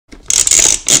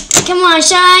Come on,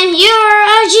 Shine. You're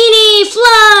a genie.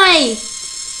 Fly.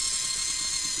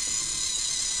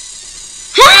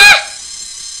 Huh?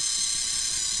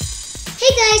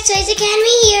 Hey guys, Toys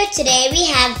Academy here. Today we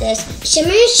have this Shimmer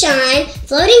and Shine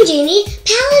Floating Genie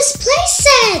Palace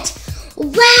Playset.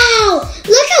 Wow,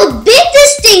 look how big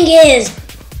this thing is.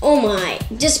 Oh my,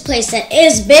 this playset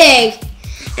is big.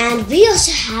 And we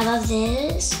also have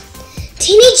this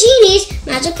Teenie Genies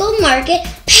Magical Market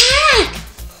Pack.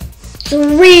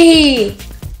 3.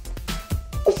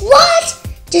 What?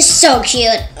 This is so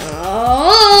cute.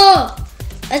 Oh,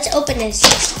 let's open this.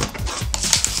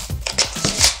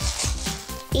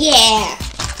 Yeah.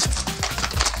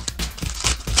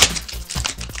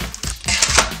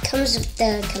 Comes with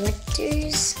the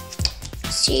collector's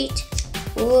sheet.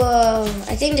 Whoa,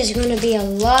 I think there's going to be a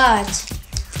lot.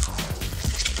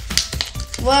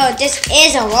 Whoa, this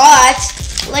is a lot.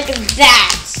 Look at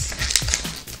that.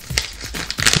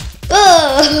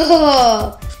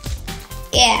 Oh,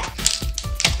 yeah.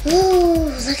 Ooh,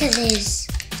 look at this.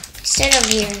 Start over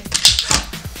here.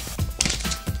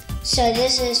 So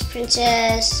this is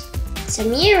Princess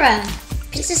Samira.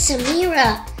 Princess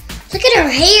Samira. Look at her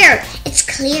hair. It's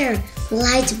clear,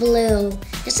 light blue.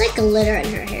 There's like glitter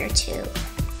in her hair too.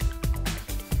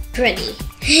 Pretty.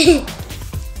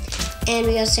 And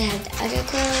we also have the other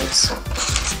clothes.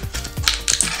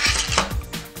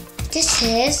 This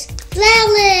is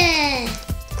Lala.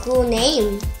 Cool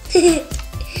name.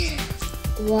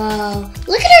 Wow.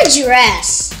 Look at her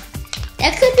dress.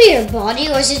 That could be her body,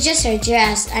 or is it just her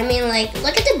dress? I mean, like,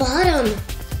 look at the bottom.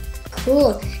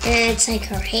 Cool. And it's like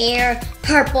her hair,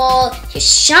 purple,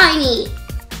 just shiny.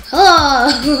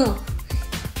 Oh.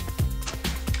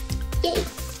 Yay.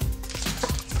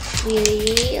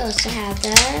 We also have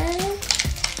that.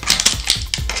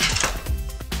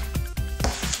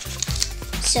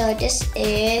 So this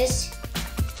is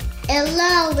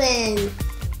 11.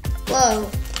 Whoa.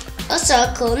 Also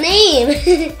a cool name.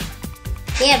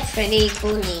 They have pretty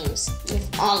cool names with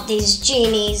all these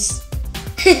genies.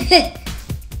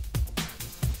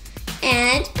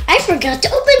 And I forgot to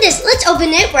open this. Let's open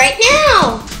it right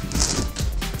now.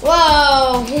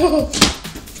 Whoa.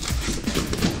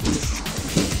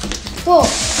 Whoa.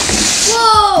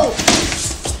 Whoa.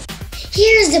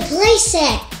 Here's the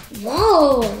playset.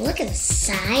 Whoa, look at the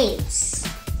sides.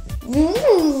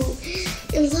 Ooh.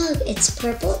 And look, it's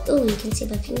purple. Oh, you can see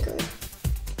my finger.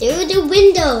 There are the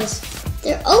windows.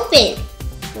 They're open.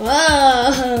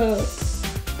 Whoa.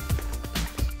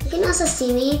 You can also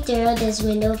see me through this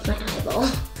window with my eyeball.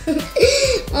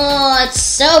 Oh, it's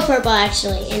so purple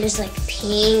actually. And it's like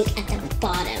pink at the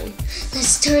bottom.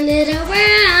 Let's turn it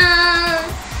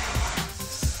around.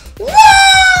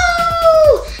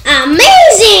 Whoa!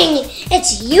 Amazing!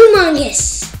 It's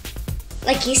humongous.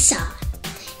 Like you saw.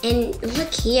 And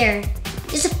look here.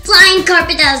 There's a flying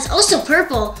carpet that is also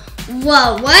purple.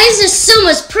 Whoa, why is there so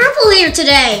much purple here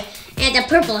today? And the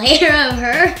purple hair of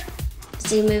her.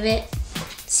 See, move it.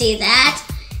 See that?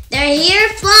 They're here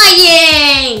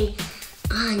flying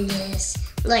on this.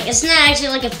 Like, it's not actually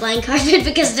like a flying carpet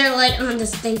because they're like on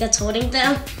this thing that's holding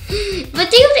them. But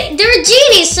they're a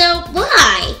genie, so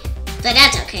why? But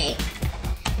that's okay.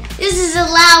 This is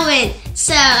Aladdin.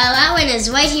 So Aladdin is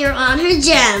right here on her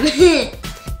gem.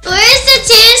 Where's the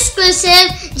 2 exclusive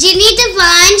Genie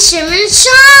Divine Shimmer and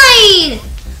Shine?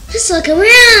 Let's look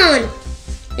around.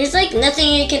 There's like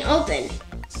nothing you can open.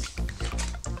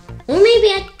 Or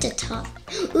maybe at the top.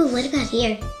 Ooh, what about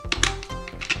here?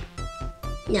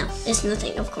 No, there's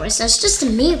nothing, of course. That's just a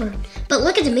mirror. But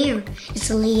look at the mirror. It's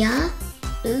Leah.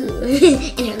 Ooh,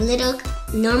 in her little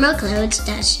normal clothes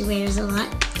that she wears a lot.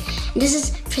 And this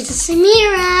is Princess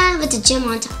Samira with the gem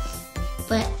on top.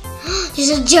 But there's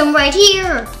a gem right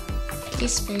here. Can you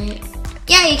spin it?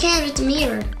 Yeah, you can with the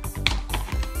mirror.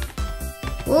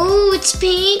 Oh, it's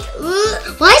pink. Ooh,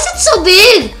 why is it so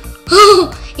big?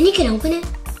 Oh, and you can open it.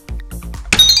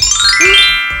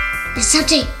 There's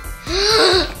something.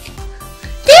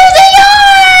 There they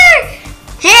are!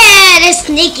 Hey, they're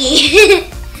sneaky.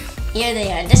 Here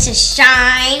they are. This is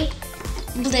Shine,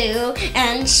 Blue,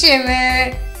 and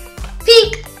Shimmer,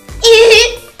 Pink.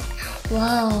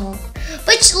 Whoa.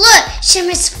 But look,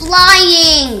 Shimmer's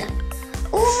flying.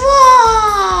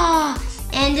 Whoa.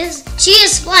 And she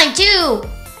is flying too.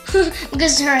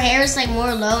 Because her hair is like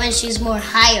more low and she's more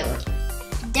higher.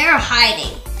 They're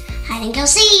hiding. Hide and go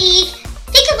seek.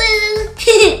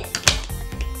 Peekaboo.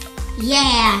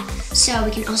 Yeah. So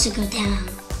we can also go down.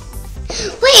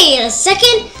 Wait a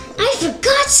second. I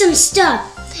forgot some stuff.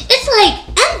 It's like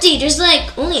empty. There's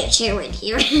like only a chair right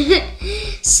here.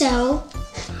 So,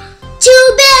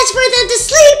 2 beds for them to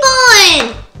sleep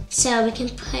on. So we can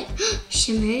put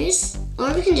shimmers,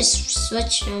 or we can just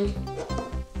switch them.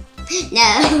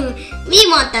 No, we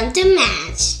want them to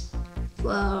match.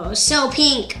 Whoa, so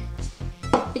pink.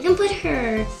 We can put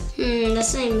her,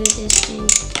 let's not move this thing.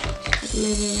 Let's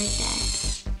move it like that.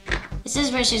 This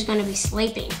is where she's gonna be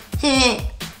sleeping.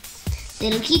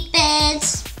 Little cute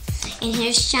beds. And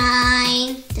here's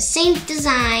Shine, the same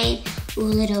design. Ooh,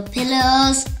 little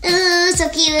pillows. Ooh, so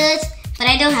cute. But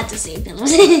I don't have the same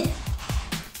pillows.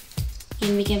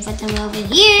 And we can put them over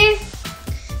here.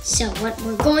 So what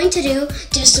we're going to do,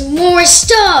 there's more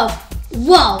stuff.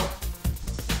 Whoa.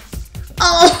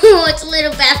 Oh, it's a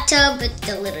little bathtub with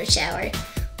a little shower.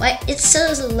 What? It's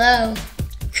so low.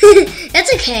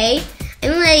 That's okay.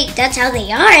 I'm like, that's how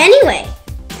they are anyway.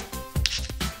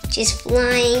 She's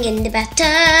flying in the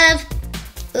bathtub.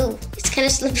 Ooh, it's kind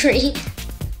of slippery.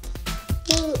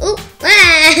 Ooh,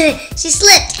 she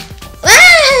slipped.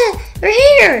 Ah, her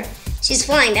hair. She's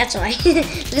flying, that's why.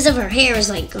 Because of her hair is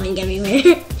like going everywhere.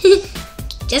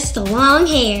 Just the long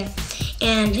hair.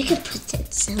 And we could put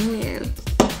it somewhere.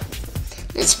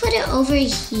 Let's put it over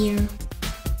here.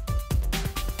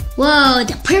 Whoa,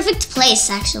 the perfect place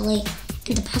actually.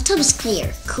 And the bathtub is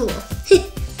clear, cool.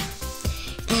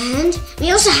 And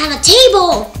we also have a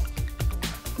table.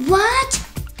 What?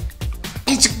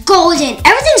 It's golden.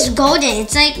 Everything's golden.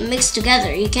 It's like mixed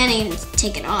together. You can't even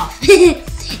take it off.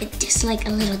 It's just like a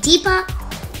little teapot.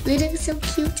 Little, so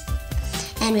cute.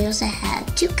 And we also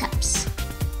have 2 cups.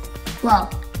 Whoa.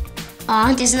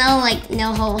 Oh, there's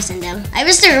no holes in them. I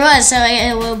wish there was, so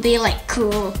it will be like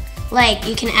cool. Like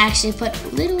you can actually put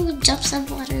little drops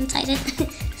of water inside it.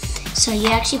 So you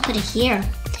actually put it here.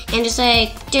 And it's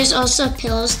like, there's also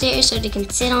pillows there so they can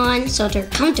sit on, so they're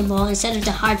comfortable instead of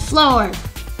the hard floor.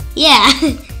 Yeah.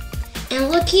 And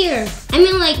look here. I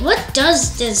mean, like, what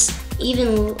does this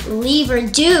even lever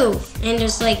do? And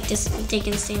there's like this, they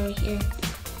can stay right here.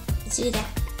 Let's do that.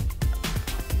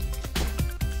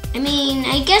 I mean,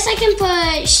 I guess I can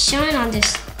put Shine on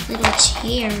this little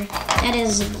chair that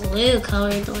is blue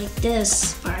colored, like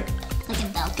this part, like a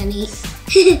balcony.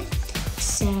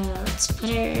 So let's put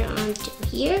her onto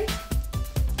here.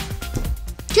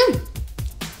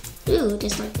 Ooh,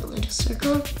 just like a little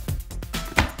circle.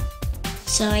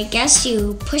 So I guess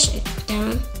you push it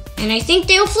down, and I think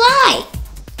they'll fly.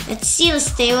 Let's see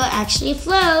if they will actually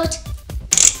float.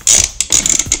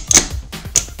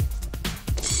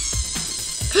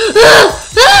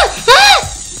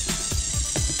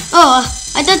 Oh,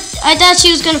 I thought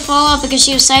she was gonna fall off because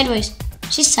she was sideways.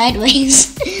 She's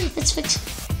sideways. Let's fix it.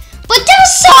 But that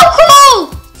was so cool!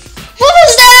 What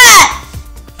was that?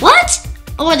 What?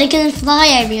 Oh, they can fly,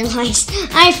 I realized.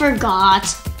 I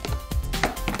forgot.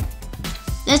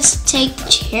 Let's take the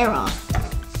chair off.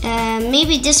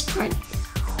 Maybe this part.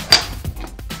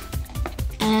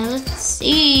 Let's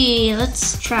see.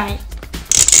 Let's try.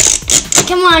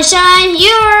 Come on, Shine.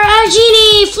 You're a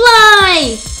genie.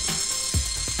 Fly!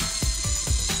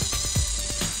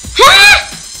 Ha!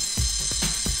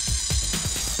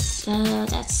 Oh,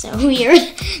 that's so weird.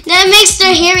 That makes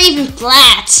their hair even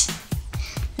flat.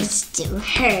 Let's do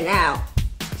her now.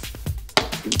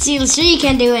 Let's see you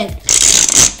can do it.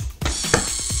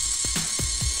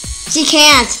 She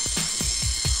can't.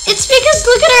 It's because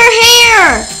look at her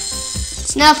hair.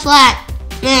 It's not flat.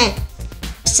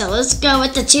 So let's go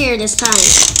with the chair this time.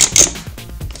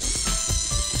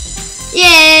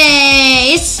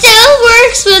 Yay! It still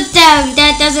works with them.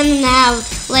 That doesn't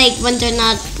have, like, when they're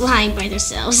not flying by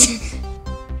themselves.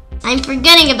 I'm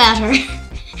forgetting about her.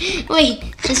 Wait,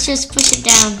 let's just push it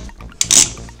down.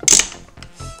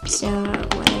 So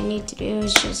what I need to do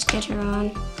is just get her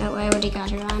on. Oh, I already got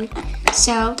her on.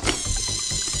 So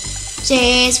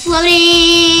she's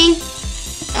floating.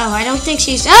 Oh, I don't think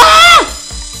she's. Ah!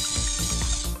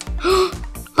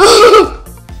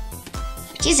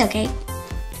 She's okay.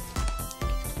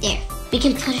 There, we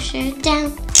can push her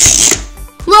down.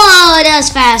 Whoa, that was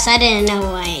fast. I didn't know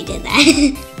why I did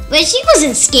that. But she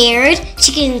wasn't scared.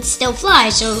 She can still fly,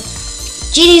 so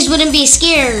genies wouldn't be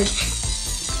scared.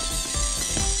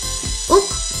 Oop,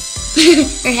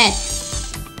 her head.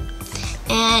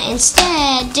 And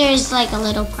instead, there's like a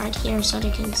little part here so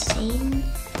they can sing.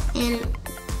 And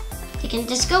they can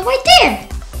just go right there.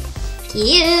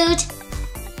 Cute.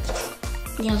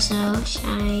 They also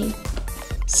Shine.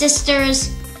 Sisters.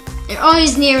 They're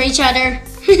always near each other.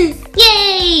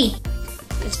 Yay!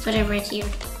 Let's put it right here.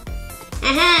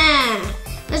 Aha!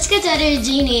 Let's get the other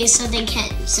genies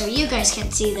so you guys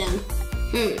can see them.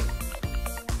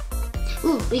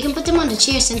 Ooh, we can put them on the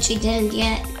chair since we didn't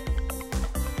yet.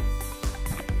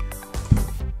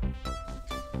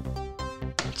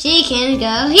 She can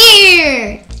go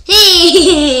here.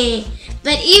 Hey!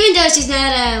 But even though she's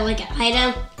not like an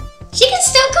item, she can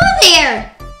still go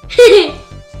there.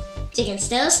 She can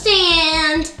still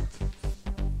stand.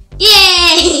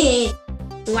 Yay!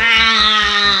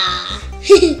 Wow!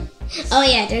 Oh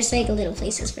yeah, there's like little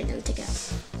places for them to go.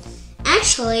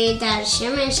 Actually, that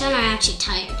Shimmer and Shine are actually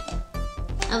tired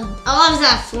of all of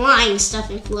that flying stuff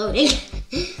and floating.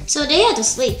 So they had to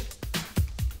sleep.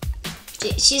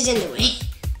 She's in the way.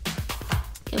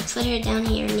 Gonna put her down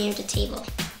here near the table.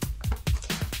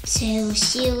 So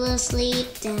she will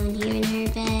sleep down here in her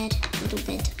bed, little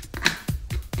bit.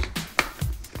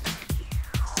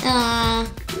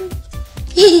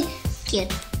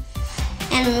 Cute.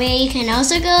 And we can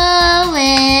also go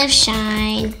with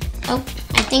Shine. Oh,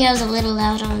 I think I was a little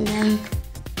loud on them.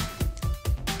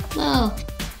 Whoa.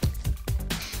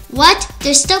 What?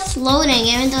 They're still floating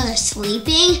even though they're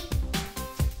sleeping?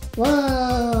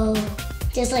 Whoa.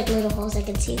 Just like little holes I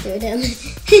can see through them.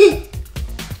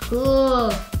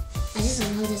 Cool. I just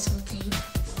love this whole thing.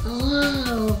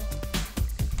 Oh.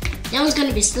 No one's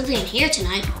gonna be sleeping in here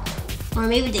tonight. Or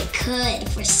maybe they could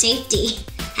for safety.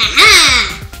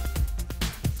 Ha-ha!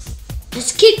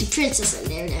 Let's keep the princess in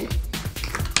there then.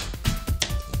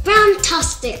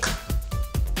 Fantastic.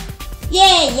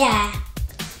 Yeah.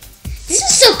 This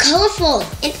is so colorful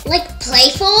and like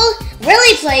playful,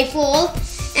 really playful.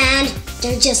 And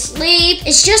they're just asleep.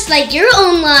 It's just like your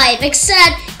own life,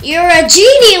 except you're a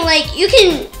genie. Like you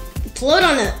can float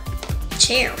on a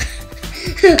chair.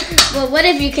 But what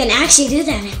if you can actually do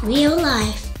that in real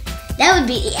life? That would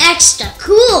be extra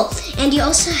cool. And you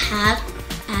also have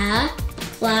a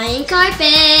flying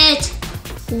carpet.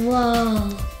 Whoa.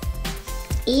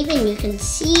 Even you can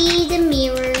see the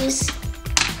mirrors.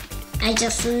 I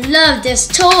just love this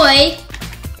toy.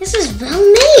 This is well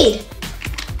made.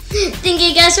 Thank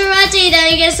you guys for watching.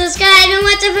 Don't forget to subscribe and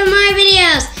watch out for more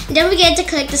videos. And don't forget to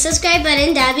click the subscribe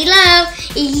button down below.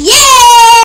 Yay!